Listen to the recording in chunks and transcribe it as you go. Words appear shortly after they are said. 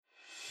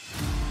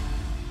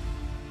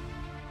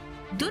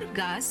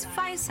Durga's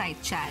Fireside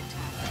Chat,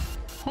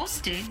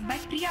 hosted by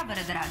Priya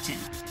Varadarajan.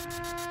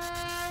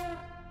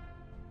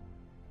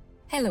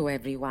 Hello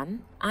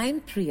everyone, I'm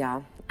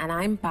Priya and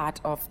I'm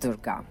part of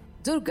Durga.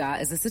 Durga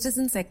is a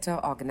citizen sector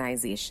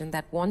organization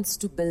that wants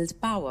to build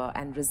power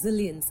and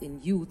resilience in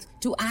youth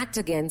to act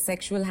against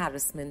sexual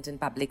harassment in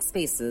public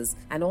spaces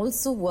and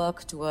also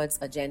work towards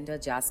a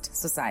gender-just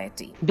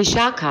society.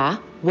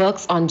 Bishakha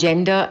works on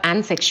gender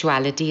and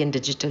sexuality in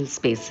digital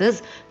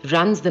spaces,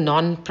 runs the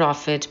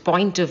non-profit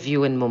Point of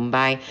View in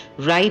Mumbai,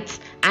 writes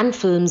and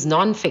films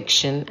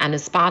non-fiction, and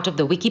is part of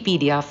the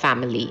Wikipedia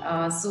family.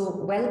 So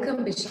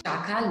welcome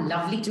Bishakha,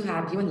 lovely to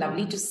have you and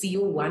lovely to see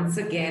you once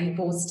again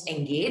post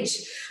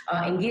Engage.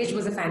 Engage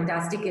was a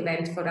fantastic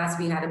event for us.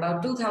 We had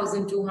about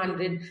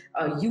 2,200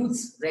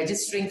 youths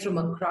registering from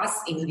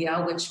across India,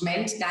 which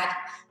meant that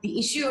the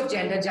issue of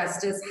gender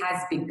justice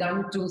has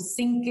begun to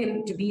sink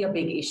in to be a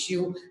big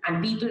issue,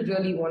 and people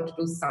really want to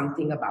do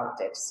something about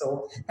it.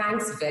 So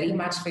thanks very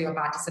much for your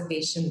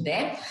participation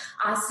there.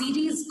 Our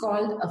series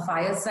called A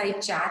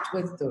Fireside Chat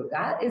with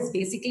Durga is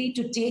basically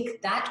to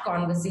take that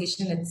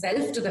conversation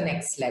itself to the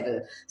next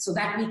level so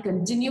that we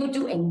continue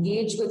to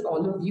engage with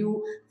all of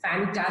you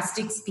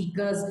fantastic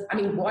speakers. I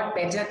mean, what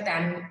better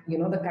than,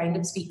 the kind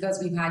of speakers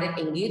we've had at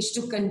Engage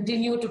to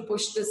continue to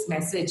push this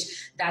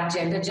message that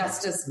gender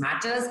justice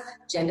matters.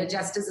 Gender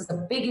justice is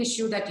a big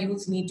issue that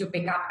youth need to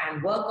pick up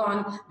and work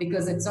on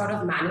because it sort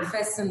of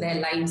manifests in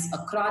their lives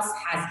across,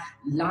 has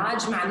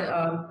large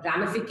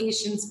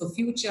ramifications for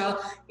future,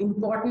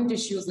 important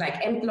issues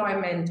like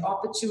employment,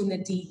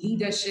 opportunity,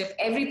 leadership,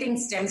 everything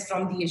stems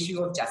from the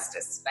issue of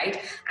justice,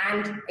 right?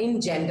 And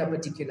in gender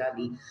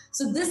particularly.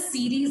 So this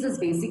series is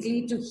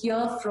basically to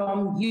hear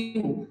from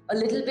you a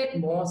little bit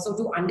more. So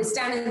to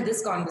understand in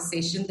this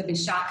conversation, the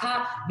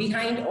Bishakha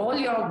behind all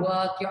your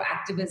work, your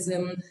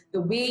activism,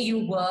 the way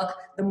you work,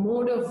 the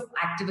mode of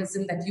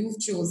activism that you've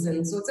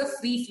chosen. So it's a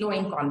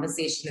free-flowing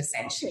conversation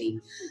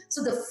essentially.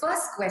 So the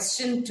first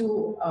question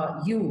to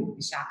you,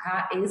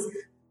 Bishakha, is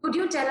could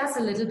you tell us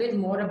a little bit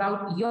more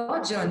about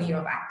your journey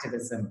of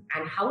activism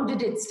and how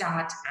did it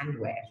start and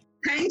where?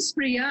 Thanks,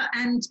 Priya,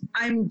 and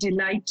I'm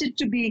delighted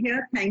to be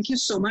here. Thank you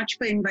so much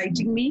for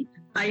inviting me.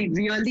 I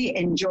really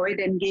enjoyed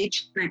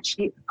Engage and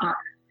actually,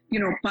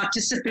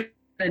 participated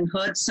and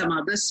heard some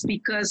other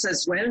speakers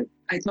as well.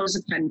 I thought it was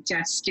a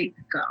fantastic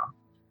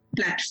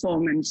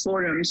platform and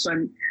forum, so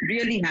I'm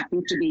really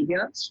happy to be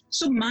here.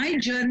 So my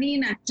journey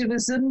in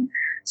activism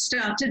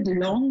started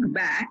long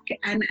back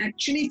and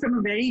actually from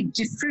a very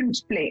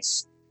different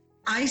place.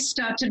 I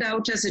started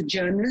out as a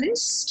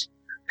journalist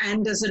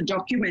and as a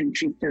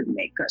documentary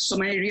filmmaker. So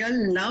my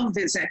real love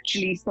is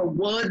actually for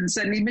words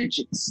and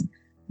images.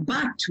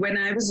 But when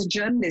I was a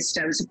journalist,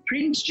 I was a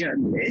print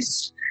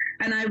journalist,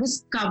 and I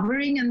was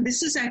covering, and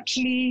this is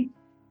actually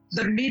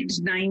the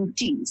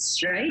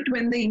mid-90s, right?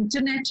 When the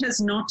internet has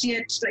not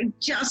yet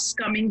just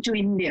coming to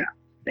India.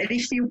 Very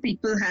few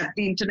people have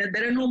the internet.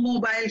 There are no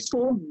mobile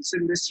phones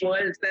in this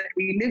world that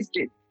we lived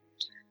in.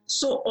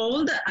 So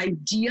all the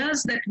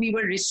ideas that we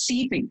were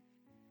receiving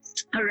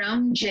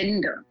around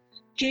gender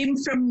came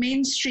from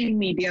mainstream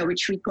media,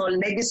 which we call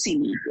legacy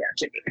media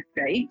today,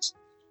 right?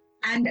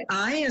 And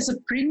I, as a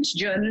print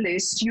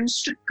journalist,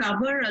 used to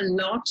cover a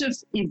lot of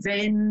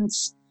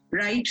events,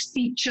 write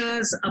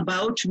features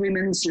about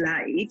women's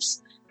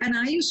lives. And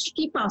I used to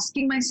keep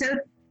asking myself,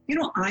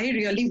 I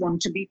really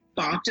want to be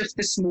part of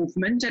this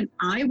movement and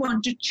I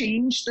want to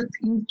change the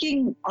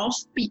thinking of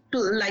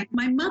people like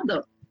my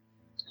mother,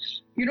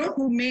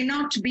 who may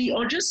not be,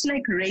 or just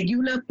like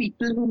regular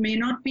people who may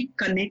not be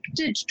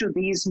connected to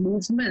these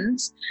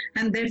movements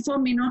and therefore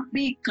may not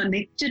be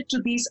connected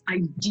to these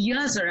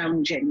ideas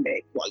around gender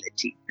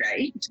equality,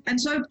 right? And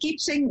so I would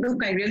keep saying,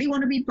 look, I really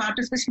want to be part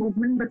of this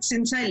movement, but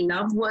since I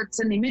love words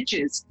and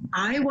images,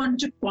 I want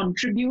to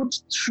contribute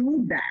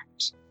through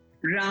that,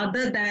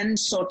 rather than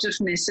sort of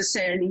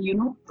necessarily,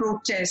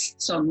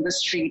 protests on the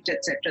street,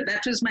 etc.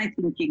 That was my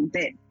thinking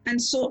then.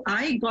 And so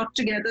I got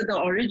together, the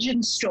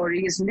origin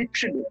story is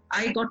literally,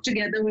 I got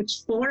together with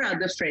 4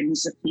 other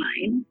friends of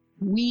mine.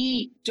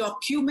 We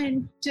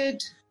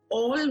documented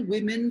all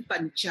women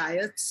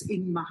panchayats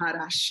in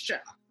Maharashtra,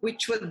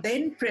 which were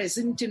then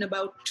present in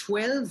about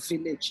 12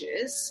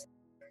 villages,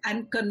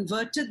 and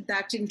converted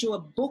that into a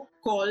book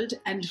called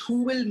And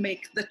Who Will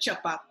Make the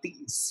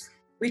Chapatis?,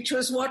 which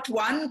was what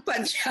one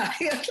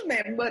panchayat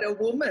member, a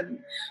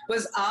woman,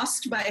 was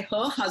asked by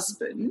her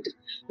husband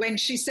when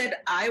she said,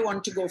 I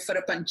want to go for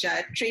a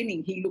panchayat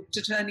training. He looked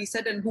at her and he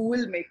said, and who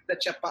will make the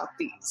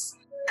chapatis?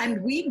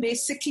 And we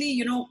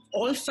basically,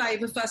 all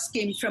 5 of us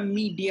came from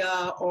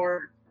media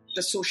or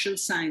the social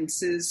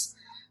sciences.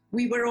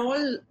 We were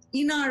all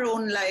in our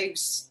own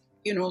lives,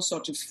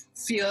 sort of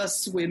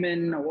fierce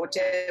women or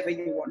whatever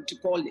you want to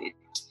call it.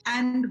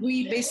 And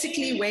we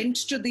basically went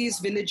to these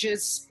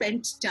villages,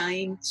 spent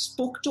time,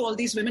 spoke to all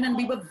these women, and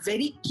we were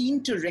very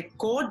keen to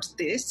record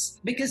this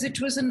because it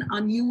was an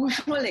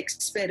unusual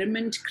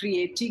experiment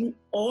creating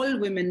all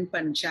women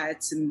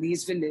panchayats in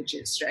these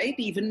villages, right?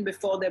 Even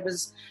before there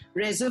was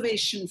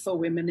reservation for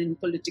women in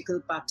political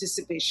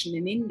participation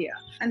in India.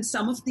 And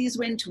some of these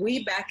went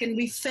way back, and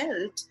we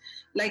felt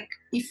like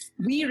if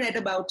we read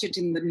about it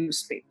in the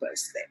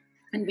newspapers then,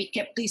 and we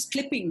kept these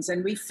clippings,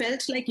 and we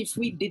felt like if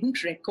we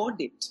didn't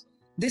record it,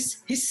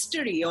 this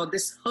history or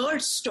this her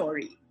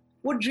story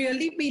would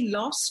really be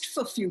lost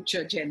for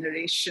future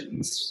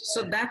generations.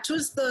 So that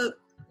was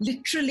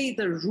literally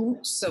the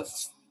roots of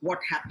what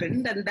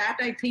happened. And that,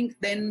 I think,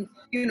 then,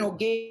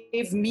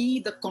 gave me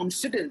the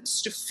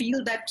confidence to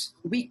feel that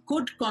we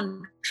could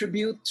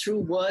contribute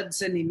through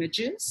words and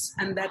images,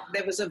 and that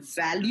there was a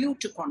value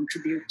to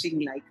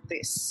contributing like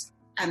this.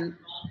 And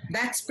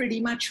that's pretty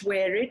much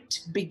where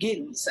it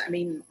begins. I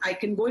mean, I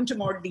can go into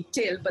more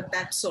detail, but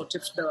that's sort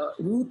of the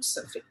roots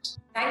of it.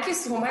 Thank you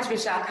so much,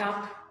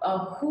 Vishakha.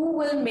 Who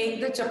will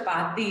make the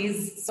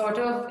chapatis sort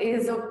of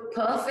is a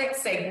perfect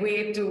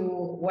segue to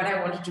what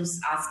I wanted to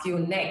ask you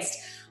next,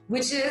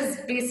 which is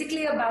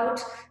basically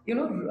about,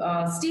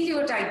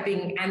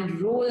 stereotyping and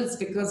roles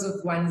because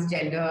of one's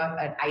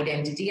gender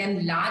identity.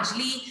 And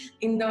largely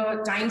in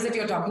the times that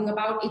you're talking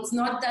about, it's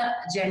not the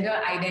gender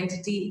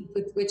identity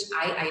with which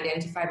I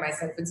identify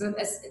myself.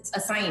 It's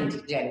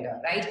assigned gender,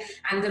 right?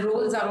 And the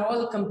roles are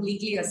all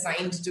completely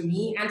assigned to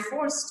me and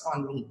forced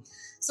on me.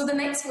 So the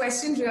next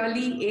question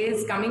really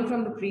is coming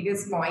from the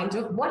previous point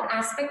of what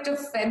aspect of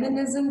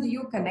feminism do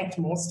you connect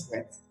most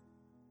with?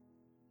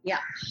 Yeah.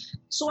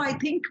 So I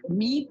think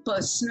me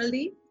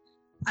personally,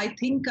 I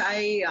think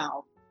I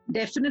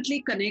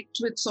definitely connect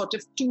with sort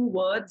of two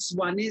words.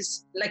 One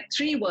is like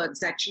three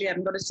words, actually.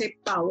 I'm going to say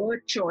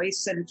power,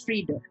 choice, and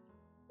freedom.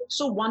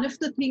 So one of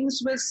the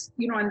things was,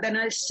 and then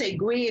I'll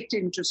segue it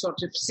into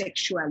sort of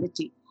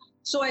sexuality.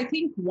 So I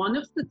think one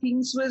of the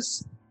things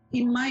was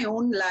in my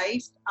own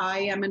life, I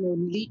am an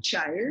only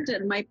child,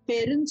 and my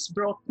parents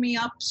brought me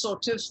up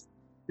sort of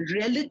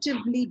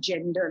relatively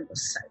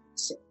genderless, I would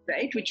say,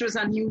 right? Which was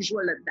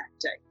unusual at that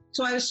time.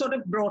 So I was sort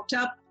of brought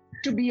up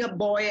to be a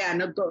boy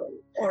and a girl,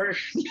 or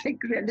like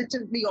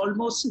relatively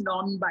almost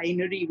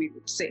non-binary, we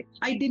would say.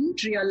 I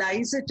didn't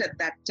realize it at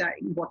that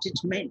time, what it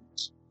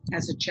meant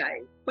as a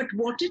child. But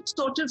what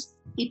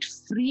it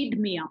freed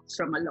me up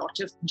from a lot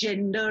of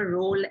gender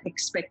role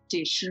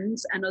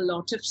expectations and a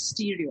lot of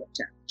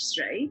stereotypes,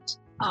 right?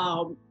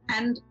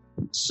 And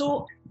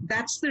so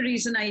that's the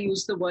reason I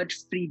use the word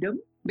freedom,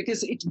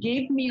 because it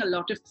gave me a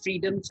lot of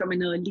freedom from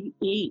an early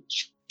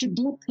age to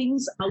do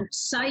things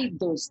outside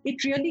those.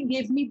 It really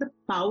gave me the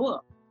power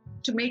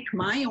to make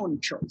my own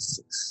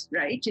choices,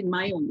 right, in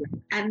my own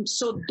way. And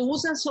so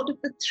those are sort of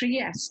the three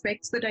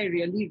aspects that I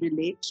really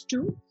relate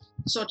to.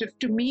 Sort of,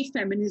 to me,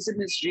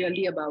 feminism is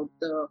really about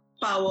the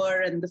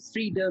power and the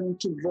freedom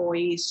to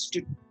voice,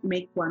 to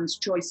make one's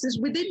choices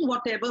within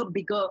whatever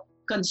bigger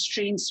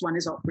constraints one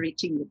is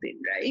operating within,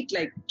 right?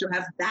 Like to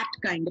have that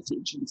kind of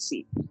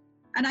agency.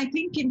 And I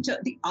think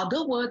the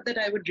other word that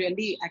I would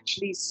really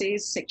actually say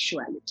is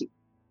sexuality.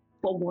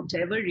 For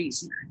whatever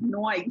reason, I have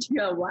no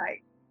idea why.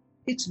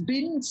 It's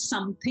been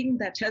something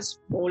that has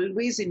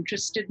always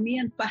interested me,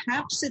 and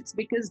perhaps it's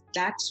because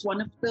that's one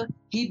of the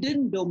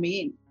hidden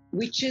domains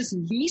which is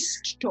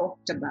least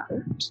talked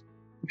about,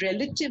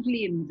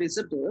 relatively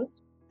invisible,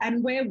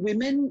 and where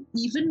women,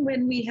 even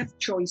when we have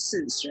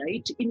choices,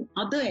 right, in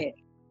other areas,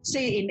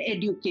 say in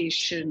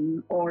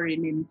education or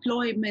in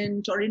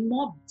employment or in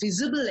more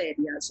visible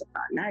areas of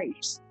our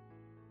lives,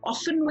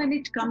 often when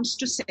it comes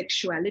to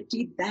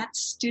sexuality, that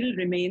still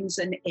remains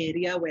an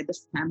area where the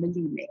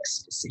family makes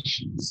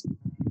decisions,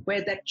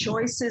 where that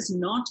choice is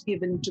not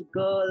given to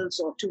girls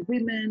or to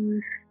women,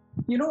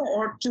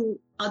 or to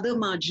other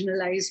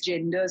marginalized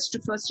genders to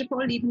first of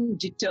all even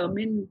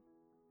determine,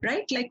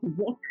 right, like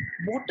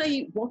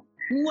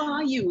who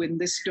are you in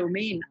this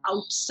domain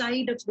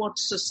outside of what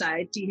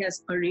society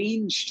has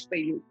arranged for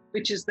you,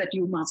 which is that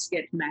you must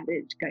get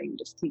married kind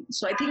of thing.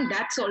 So I think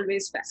that's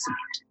always fascinating.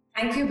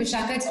 Thank you,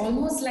 Vishakha. It's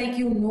almost like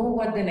you know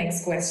what the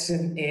next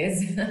question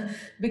is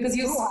because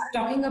you're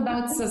talking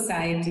about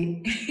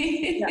society.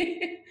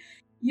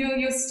 Yeah.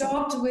 You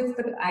stopped with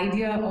the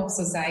idea of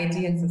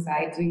society and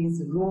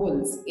society's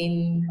roles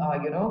in,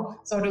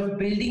 sort of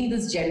building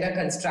this gender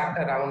construct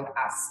around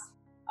us.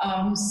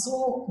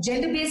 So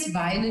gender-based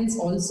violence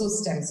also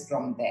stems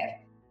from there.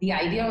 The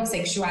idea of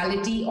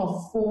sexuality,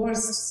 of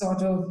forced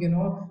sort of,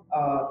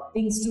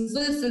 things to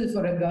fulfill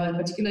for a girl,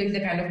 particularly the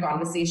kind of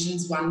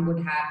conversations one would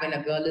have when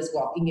a girl is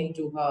walking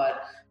into her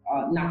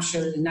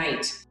nuptial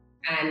night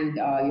and,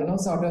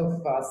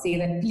 say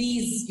that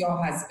please your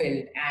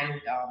husband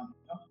and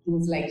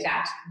things like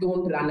that.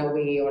 Don't run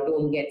away or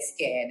don't get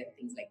scared and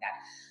things like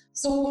that.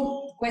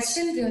 So the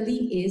question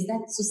really is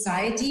that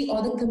society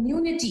or the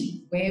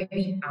community where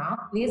we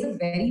are plays a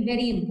very,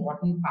 very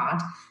important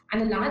part.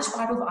 And a large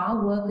part of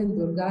our work in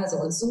Durga is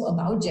also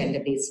about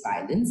gender-based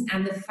violence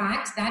and the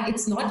fact that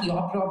it's not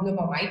your problem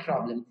or my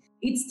problem.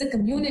 It's the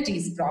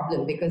community's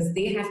problem because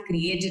they have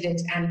created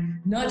it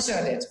and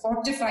nurtured it,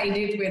 fortified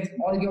it with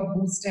all your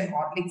Boost and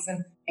Horlicks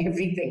and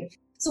everything.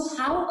 So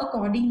how,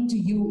 according to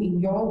you,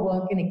 in your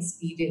work and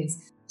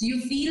experience, do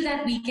you feel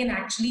that we can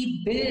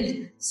actually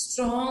build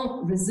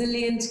strong,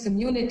 resilient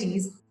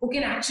communities who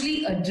can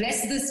actually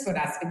address this for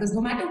us? Because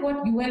no matter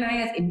what you and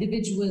I as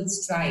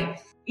individuals try,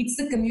 it's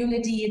the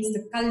community, it's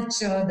the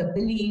culture, the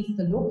belief,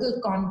 the local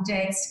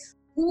context,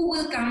 who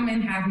will come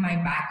and have my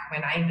back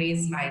when I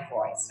raise my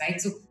voice, right?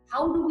 So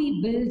how do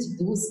we build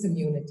those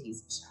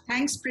communities, Vishakha?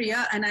 Thanks,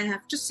 Priya. And I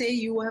have to say,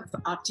 you have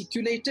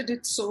articulated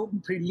it so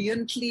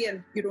brilliantly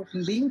and,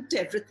 linked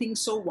everything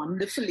so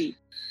wonderfully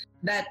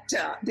that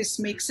this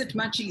makes it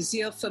much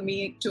easier for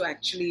me to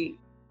actually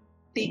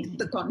take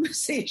the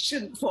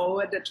conversation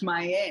forward at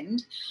my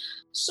end.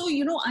 So,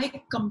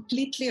 I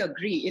completely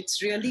agree.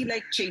 It's really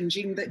like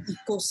changing the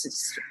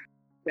ecosystem,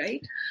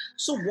 right?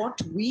 So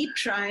what we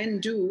try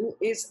and do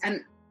is,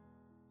 and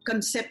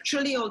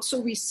conceptually also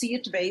we see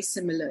it very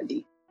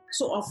similarly.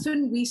 So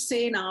often we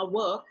say in our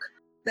work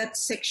that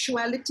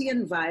sexuality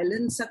and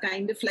violence are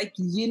kind of like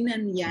yin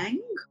and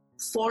yang.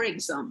 For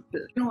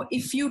example,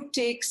 if you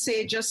take,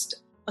 say,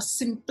 just a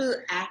simple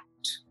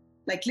act,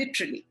 like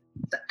literally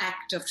the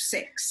act of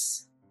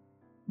sex,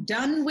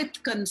 done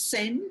with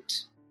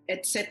consent,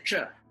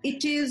 etc.,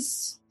 it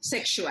is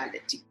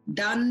sexuality.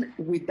 Done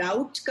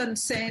without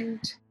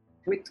consent,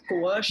 with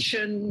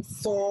coercion,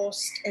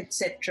 forced,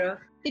 etc.,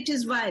 it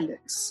is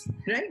violence,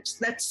 right?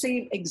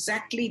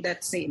 Exactly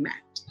that same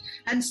act.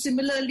 And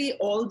similarly,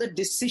 all the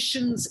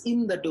decisions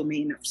in the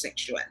domain of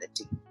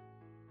sexuality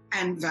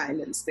and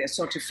violence, they're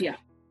sort of, yeah.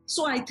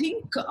 So I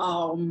think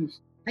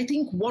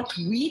what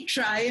we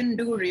try and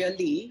do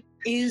really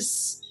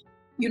is,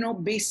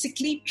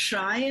 basically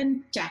try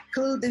and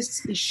tackle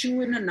this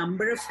issue in a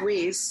number of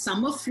ways,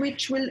 some of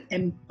which will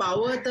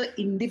empower the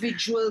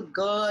individual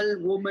girl,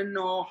 woman,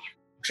 or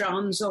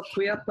trans or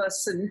queer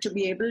person to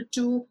be able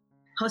to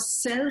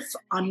herself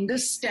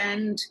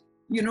understand,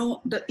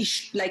 the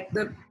issue, like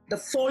the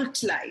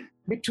fault line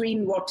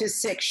between what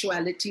is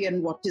sexuality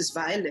and what is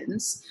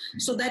violence,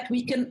 so that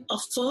we can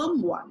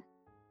affirm one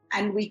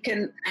and we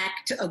can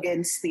act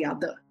against the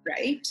other,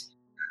 right?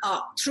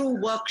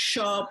 Through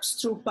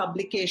workshops, through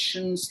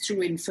publications,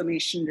 through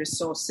information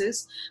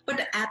resources.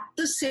 But at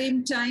the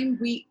same time,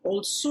 we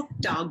also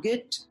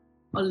target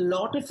a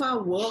lot of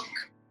our work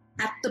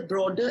at the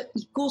broader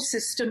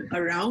ecosystem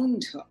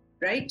around her,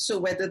 right? So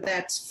whether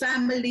that's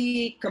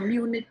family,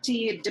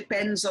 community, it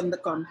depends on the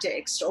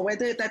context, or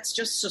whether that's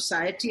just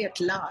society at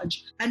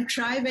large, and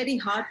try very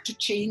hard to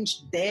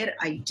change their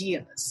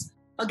ideas.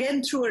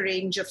 Again, through a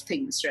range of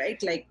things,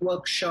 right? Like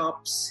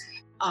workshops,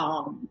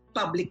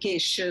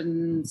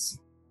 publications,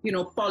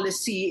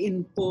 policy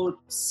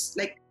inputs,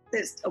 like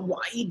there's a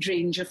wide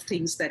range of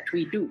things that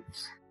we do.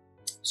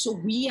 So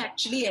we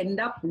actually end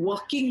up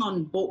working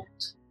on both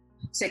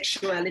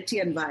sexuality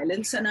and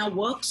violence, and our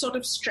work sort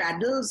of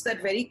straddles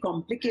that very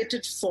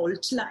complicated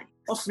fault line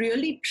of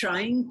really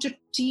trying to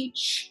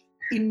teach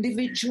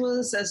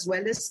individuals as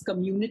well as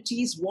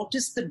communities what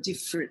is the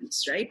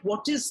difference, right?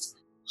 What is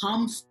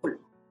harmful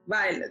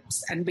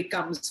violence and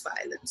becomes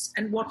violence,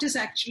 and what is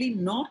actually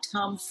not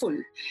harmful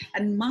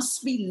and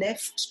must be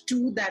left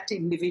to that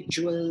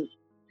individual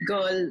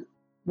girl,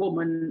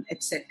 woman,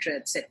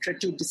 etc.,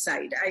 to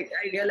decide. I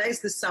realize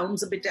this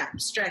sounds a bit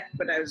abstract,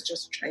 but I was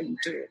just trying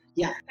to,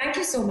 yeah. Thank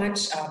you so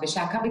much,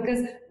 Vishakha,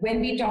 because when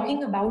we're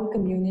talking about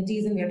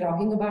communities and we're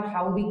talking about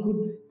how we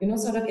could,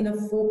 sort of in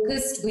a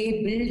focused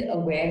way build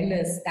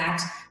awareness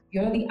that,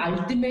 the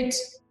ultimate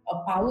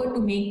power to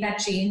make that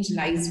change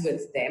lies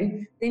with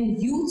them, then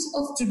youth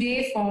of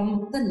today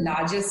form the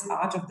largest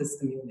part of this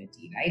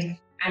community, right?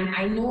 And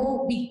I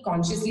know we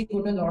consciously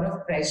put a lot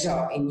of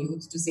pressure in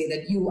youth to say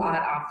that you are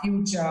our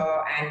future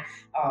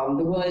and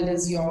the world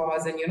is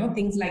yours and,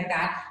 things like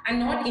that, and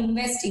not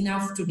invest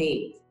enough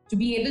today to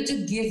be able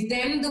to give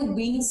them the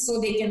wings so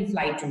they can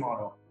fly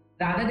tomorrow,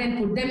 rather than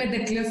put them at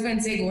the cliff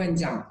and say, go and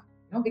jump.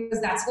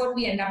 Because that's what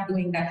we end up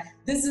doing, that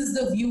this is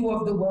the view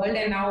of the world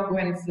and now go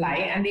and fly,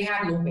 and they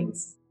have no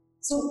wings.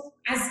 So,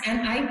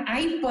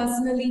 I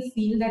personally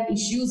feel that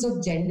issues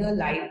of gender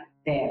lie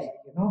there,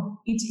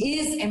 it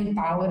is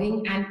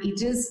empowering and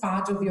it is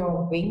part of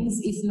your wings,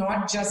 if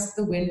not just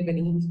the wind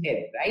beneath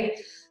it, right?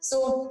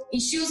 So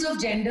issues of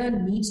gender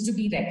need to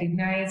be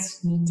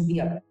recognized, need to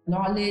be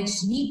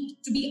acknowledged, need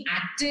to be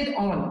acted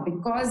on,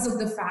 because of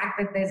the fact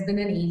that there's been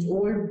an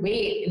age-old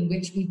way in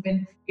which we've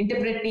been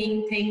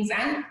interpreting things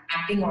and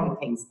acting on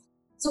things.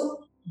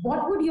 So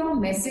what would your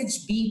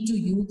message be to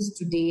youth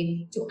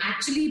today to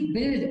actually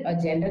build a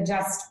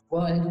gender-just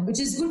world, which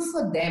is good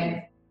for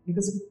them?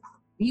 Because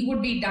we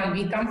would be done.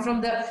 We come from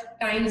the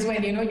times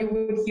when, you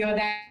would hear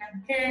that,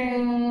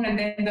 and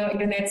then the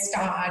internet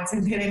starts,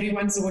 and then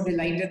everyone's so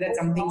delighted that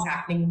something's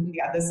happening on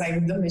the other side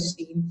of the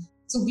machine.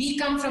 So we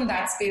come from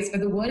that space,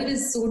 but the world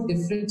is so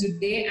different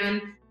today, and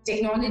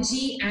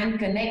technology and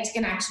Connect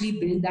can actually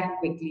build that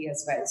quickly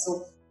as well.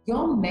 So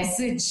your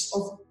message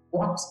of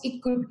what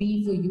it could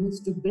be for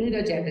youth to build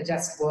a gender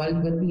just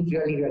world will be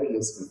really, really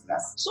useful for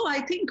us. So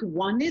I think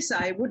one is,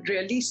 I would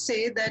really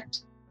say that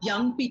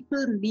young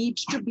people need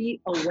to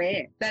be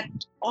aware that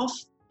of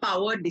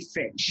power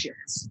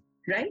differentials,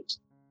 right?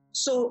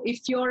 So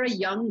if you're a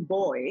young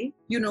boy,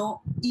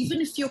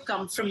 even if you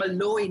come from a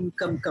low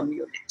income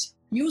community,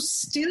 you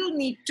still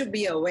need to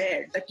be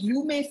aware that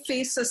you may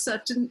face a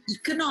certain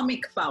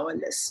economic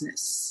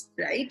powerlessness,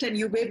 right? And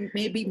you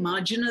may be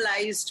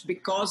marginalized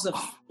because of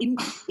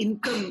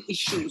income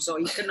issues or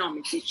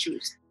economic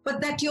issues,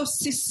 but that your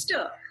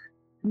sister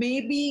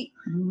maybe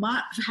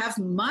have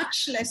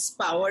much less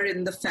power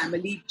in the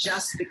family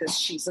just because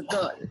she's a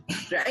girl,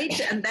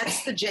 right? And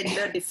that's the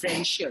gender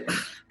differential.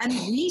 And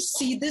we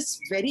see this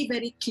very,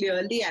 very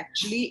clearly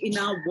actually in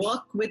our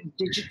work with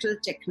digital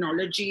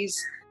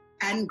technologies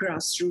and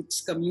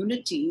grassroots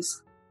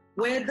communities,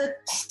 where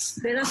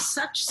there are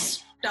such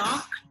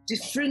stark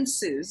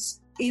differences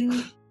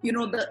in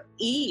the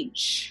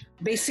age,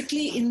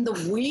 basically in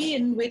the way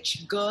in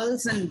which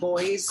girls and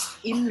boys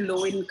in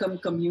low-income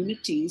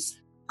communities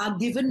are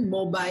given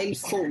mobile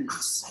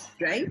phones,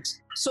 right?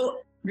 So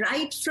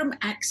right from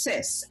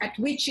access, at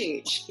which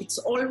age? It's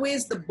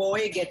always the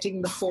boy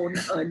getting the phone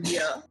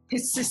earlier,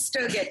 his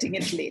sister getting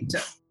it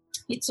later.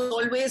 It's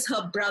always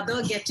her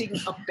brother getting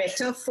a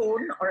better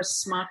phone or a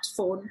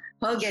smartphone,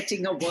 her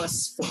getting a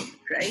worse phone,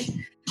 right?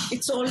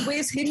 It's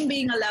always him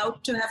being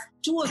allowed to have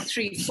 2 or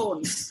 3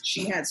 phones.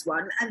 She has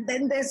one. And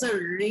then there's a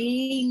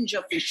range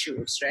of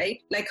issues,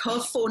 right? Like her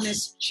phone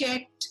is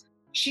checked.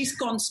 She's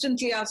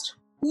constantly asked,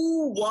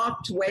 who, what,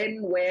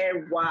 when,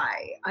 where,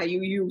 why are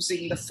you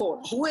using the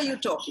phone? Who are you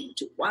talking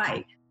to?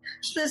 Why?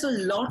 So there's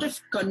a lot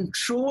of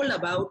control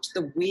about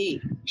the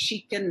way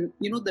she can,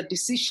 the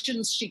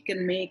decisions she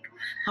can make,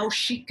 how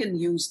she can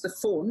use the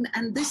phone.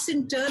 And this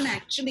in turn,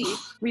 actually,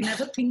 we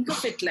never think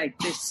of it like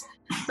this.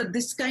 But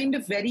this kind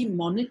of very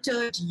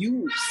monitored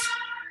use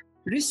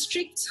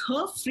restricts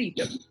her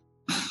freedom,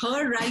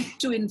 her right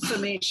to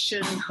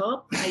information, her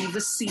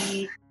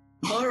privacy,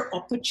 her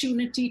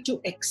opportunity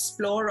to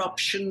explore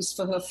options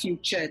for her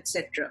future,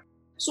 etc.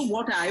 So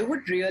what I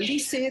would really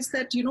say is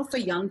that, for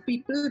young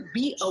people,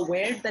 be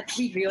aware that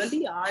we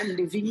really are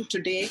living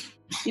today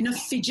in a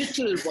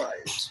phygital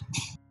world.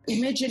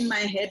 Image in my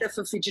head of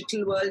a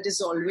phygital world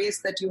is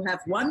always that you have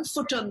one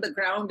foot on the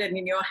ground and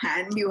in your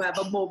hand you have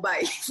a mobile.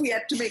 If we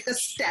had to make a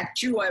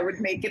statue, I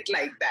would make it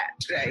like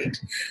that, right?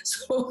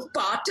 So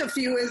part of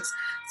you is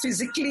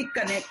physically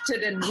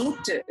connected and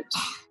rooted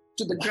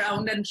to the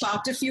ground, and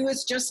part of you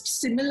is just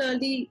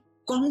similarly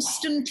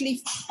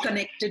constantly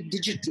connected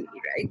digitally,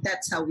 right?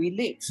 That's how we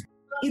live.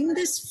 In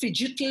this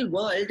phygital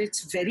world,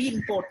 it's very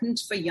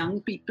important for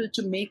young people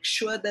to make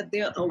sure that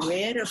they're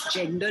aware of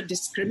gender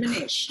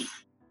discrimination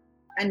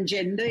and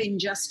gender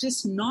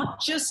injustice,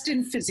 not just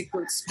in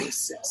physical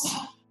spaces,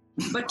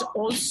 but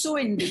also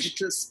in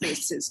digital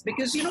spaces.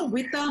 Because,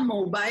 with our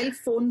mobile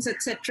phones,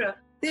 etc.,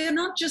 they're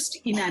not just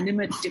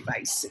inanimate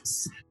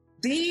devices.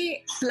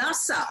 They,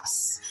 plus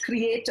us,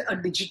 create a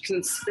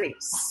digital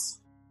space.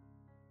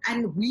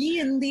 And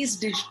we in these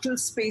digital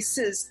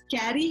spaces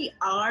carry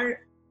our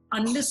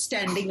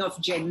understanding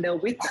of gender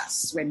with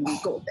us when we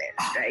go there,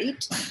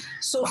 right?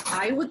 So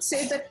I would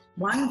say that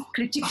one,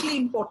 critically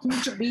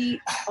important to be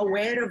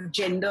aware of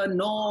gender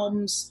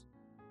norms,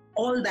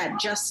 all that,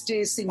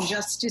 justice,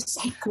 injustice,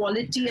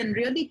 equality, and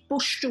really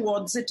push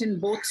towards it in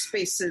both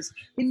spaces,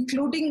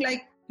 including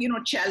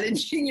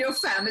challenging your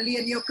family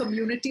and your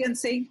community and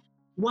saying,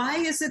 why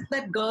is it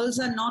that girls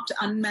are not,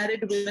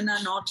 unmarried women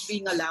are not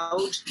being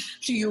allowed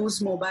to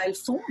use mobile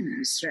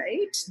phones,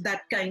 right?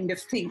 That kind of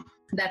thing.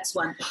 That's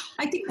one.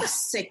 I think the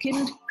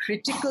second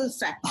critical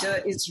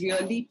factor is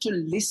really to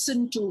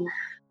listen to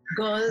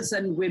girls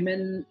and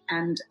women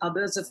and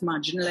others of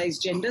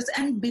marginalized genders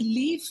and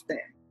believe them.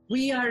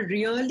 We are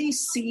really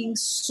seeing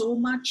so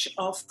much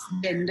of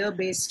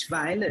gender-based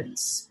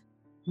violence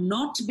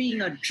not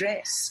being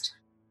addressed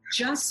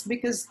just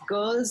because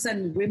girls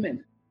and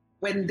women,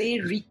 when they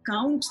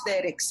recount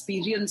their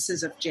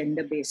experiences of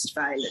gender-based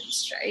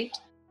violence, right,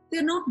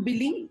 they're not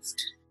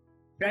believed,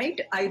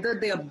 right? Either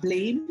they are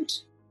blamed.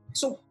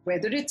 So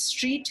whether it's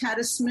street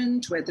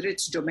harassment, whether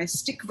it's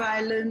domestic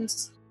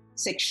violence,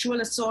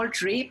 sexual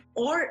assault, rape,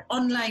 or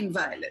online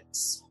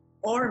violence,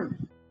 or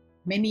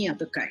many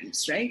other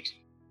kinds, right?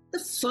 The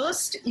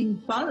first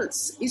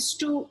impulse is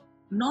to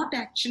not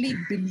actually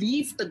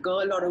believe the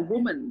girl or a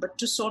woman, but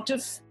to sort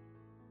of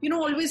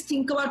always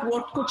think about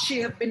what could she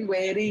have been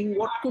wearing,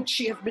 what could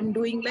she have been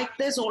doing. Like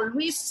there's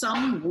always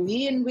some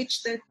way in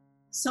which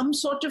some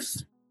sort of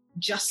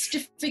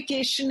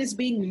justification is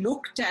being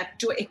looked at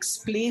to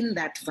explain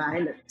that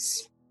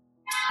violence.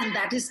 And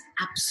that is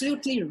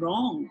absolutely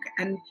wrong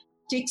and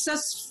takes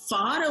us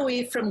far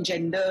away from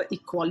gender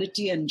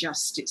equality and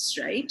justice,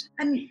 right?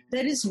 And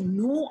there is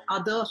no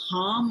other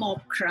harm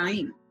or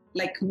crime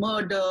like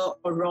murder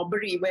or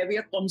robbery where we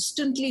are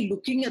constantly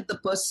looking at the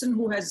person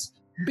who has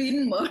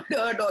been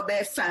murdered or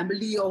their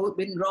family or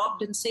been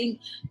robbed and saying,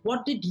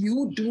 what did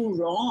you do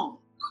wrong?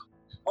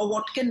 Or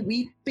what can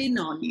we pin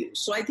on you?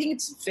 So I think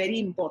it's very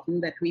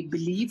important that we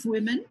believe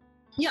women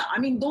yeah, I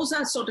mean, those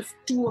are sort of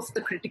two of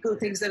the critical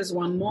things. There is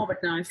one more,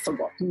 but now I've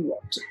forgotten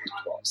what it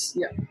was.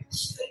 Yeah.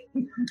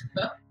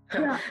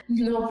 Yeah.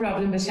 No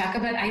problem, Vishakha.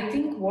 But I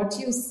think what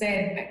you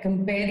said,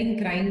 comparing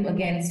crime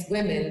against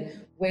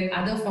women with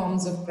other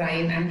forms of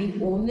crime and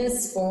the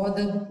onus for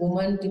the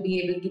woman to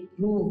be able to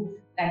prove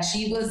that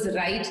she was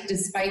right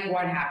despite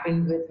what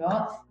happened with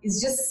her, is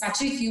just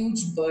such a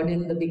huge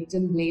burden. The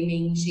victim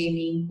blaming,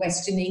 shaming,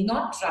 questioning,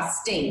 not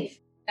trusting.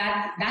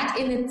 That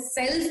in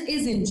itself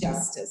is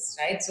injustice,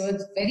 right? So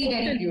it's very,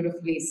 very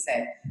beautifully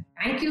said.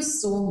 Thank you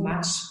so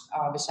much,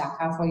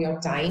 Vishakha, for your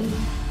time.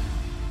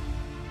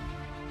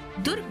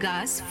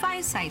 Durga's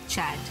Fireside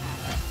Chat,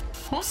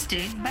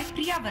 hosted by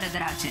Priya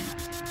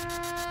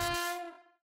Varadarajan.